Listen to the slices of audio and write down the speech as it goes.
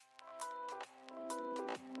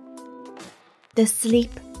The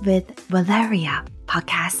Sleep with Valeria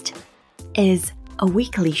podcast is a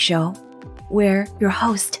weekly show where your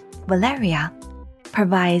host, Valeria,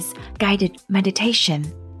 provides guided meditation,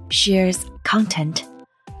 shares content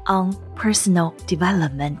on personal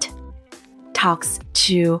development, talks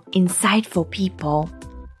to insightful people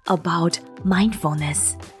about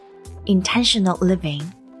mindfulness, intentional living,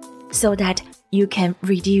 so that you can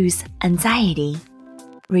reduce anxiety,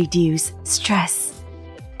 reduce stress,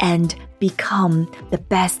 and become the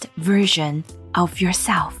best version of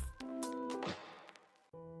yourself.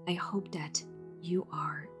 I hope that you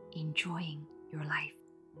are enjoying your life.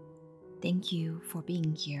 Thank you for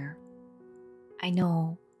being here. I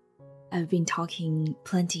know I've been talking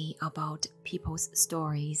plenty about people's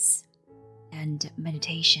stories and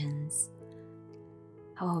meditations.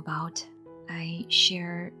 How about I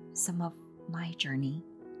share some of my journey?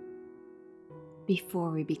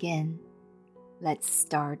 Before we begin, let's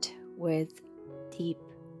start with deep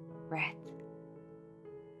breath.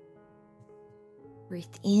 Breathe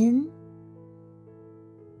in,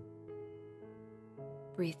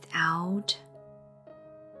 breathe out,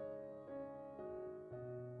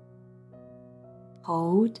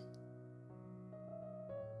 hold,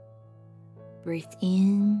 breathe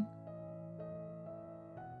in,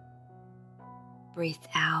 breathe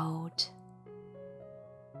out,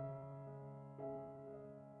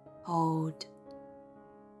 hold.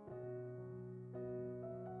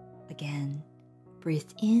 Again, breathe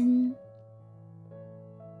in,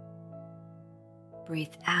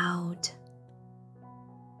 breathe out,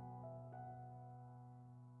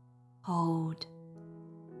 hold.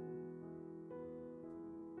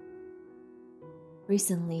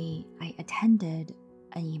 Recently, I attended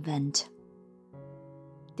an event.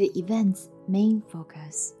 The event's main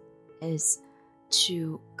focus is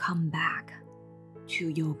to come back to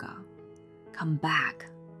yoga, come back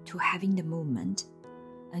to having the movement,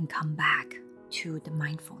 and come back to the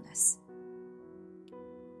mindfulness,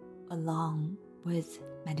 along with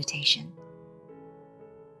meditation.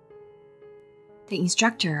 The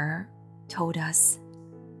instructor told us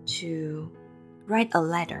to write a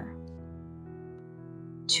letter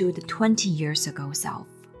to the 20 years ago self.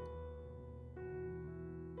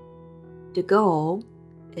 The goal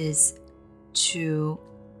is to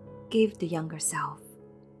give the younger self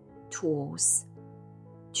tools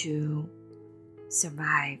to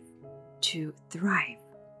survive, to thrive.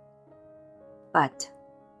 But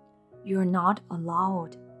you're not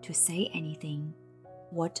allowed to say anything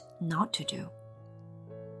what not to do.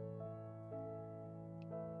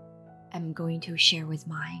 I'm going to share with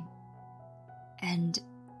mine. And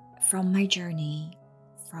from my journey,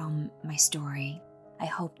 from my story, I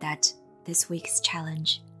hope that this week's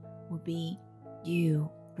challenge will be you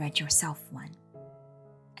write yourself one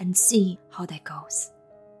and see how that goes.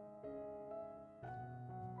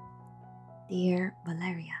 Dear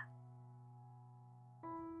Valeria,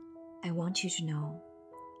 I want you to know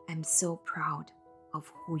I'm so proud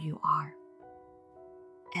of who you are.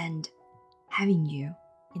 And having you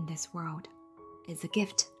in this world is a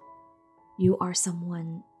gift. You are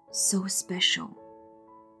someone so special,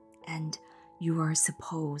 and you are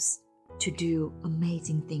supposed to do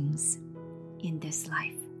amazing things in this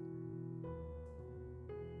life.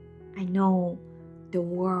 I know the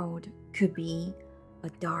world could be a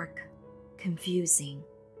dark, confusing,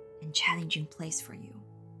 and challenging place for you.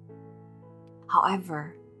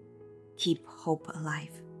 However, keep hope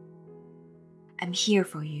alive. I'm here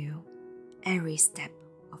for you every step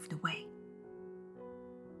of the way.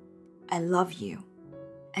 I love you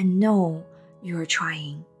and know you're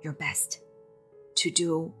trying your best to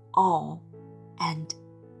do all, and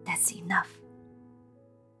that's enough.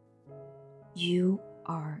 You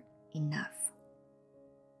are enough.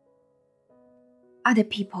 Other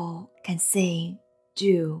people can say,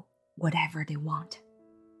 do whatever they want,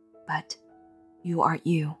 but you are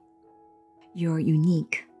you. You're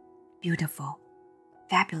unique, beautiful,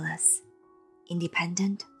 fabulous,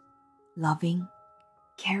 independent, loving,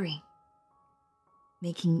 caring,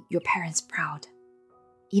 making your parents proud,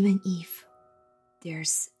 even if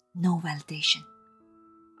there's no validation.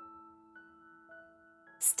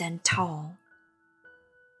 Stand tall.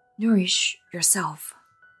 Nourish yourself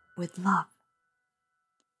with love,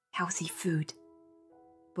 healthy food,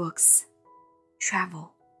 books,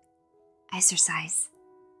 travel, exercise,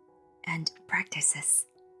 and practices.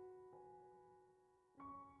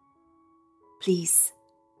 Please,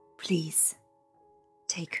 please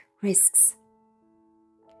take risks.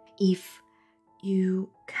 If you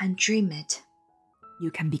can dream it,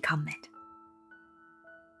 you can become it.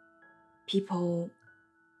 People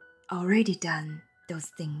already done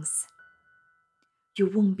those things. You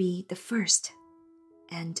won't be the first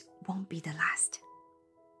and won't be the last.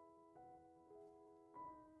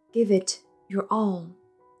 Give it your all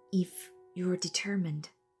if you're determined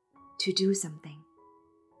to do something.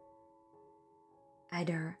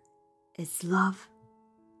 Either it's love,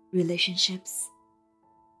 relationships,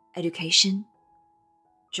 education,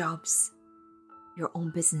 jobs, your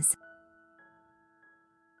own business.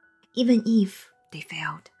 Even if they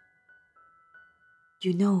failed,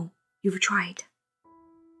 you know you've tried.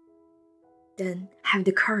 Then have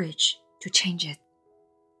the courage to change it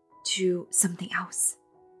to something else.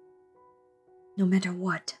 No matter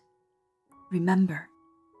what, remember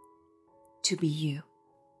to be you.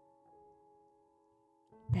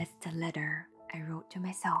 That's the letter I wrote to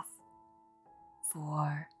myself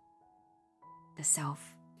for the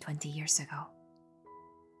self 20 years ago.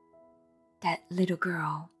 That little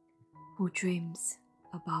girl who dreams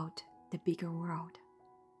about the bigger world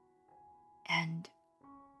and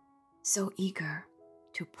so eager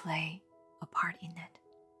to play a part in it.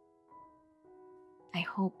 I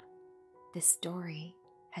hope this story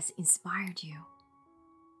has inspired you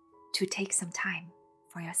to take some time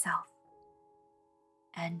for yourself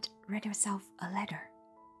and write yourself a letter.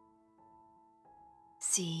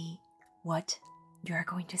 See what you are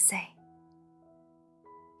going to say.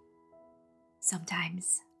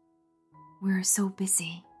 Sometimes we're so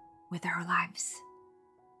busy with our lives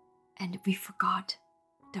and we forgot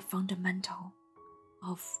the fundamental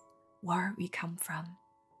of where we come from,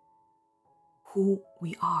 who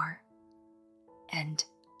we are, and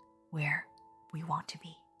where we want to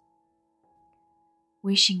be.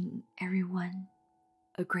 Wishing everyone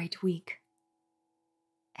a great week,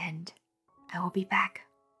 and I will be back,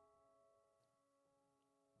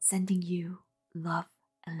 sending you love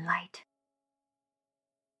and light.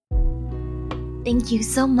 Thank you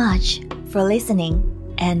so much for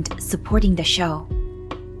listening and supporting the show.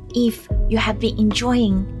 If you have been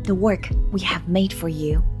enjoying the work we have made for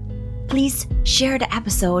you, please share the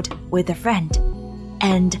episode with a friend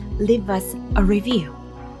and leave us a review.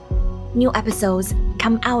 New episodes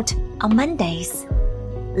come out on Mondays.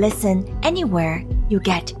 Listen anywhere you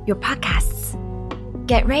get your podcasts.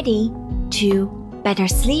 Get ready to better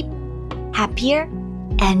sleep, happier,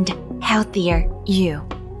 and healthier you.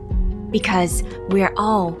 Because we're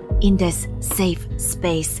all in this safe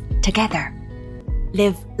space together.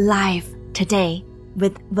 Live life today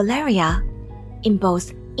with Valeria in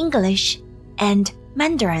both English and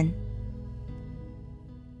Mandarin.